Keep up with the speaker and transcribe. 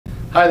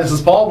Hi, this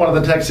is Paul, one of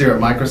the techs here at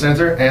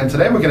Microsensor, and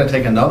today we're going to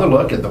take another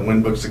look at the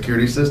WinBook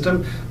Security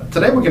System.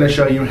 Today we're going to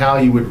show you how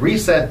you would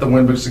reset the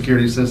WinBook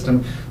Security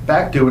System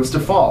back to its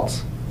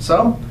defaults.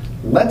 So,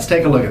 let's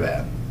take a look at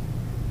that.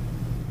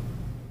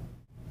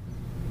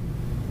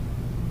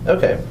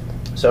 Okay,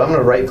 so I'm going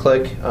to right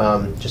click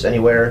just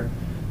anywhere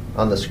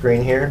on the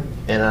screen here,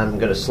 and I'm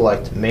going to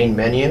select Main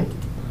Menu,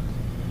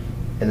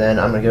 and then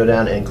I'm going to go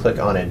down and click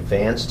on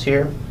Advanced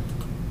here,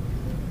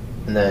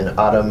 and then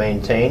Auto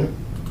Maintain.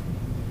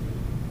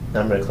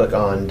 I'm going to click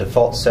on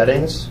Default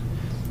Settings.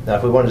 Now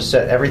if we wanted to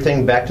set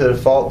everything back to the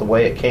default the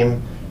way it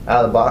came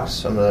out of the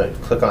box, I'm going to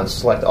click on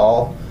Select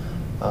All.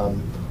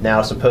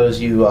 Now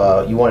suppose you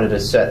wanted to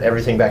set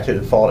everything back to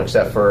default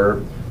except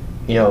for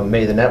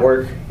maybe the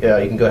network. You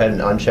can go ahead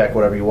and uncheck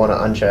whatever you want to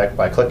uncheck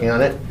by clicking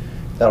on it.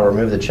 That'll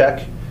remove the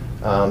check.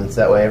 So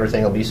that way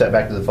everything will be set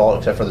back to default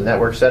except for the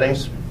network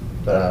settings.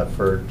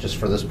 For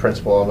this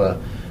principle, I'm going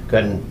to go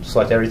ahead and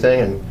select everything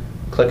and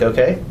click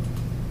OK.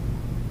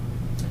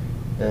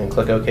 And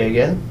click OK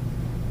again,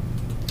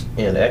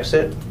 and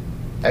exit,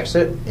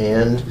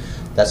 and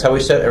that's how we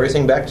set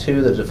everything back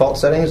to the default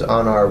settings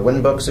on our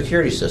WinBook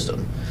security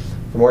system.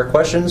 For more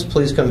questions,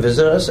 please come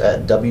visit us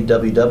at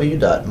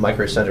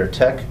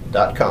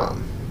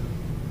www.microsensortech.com.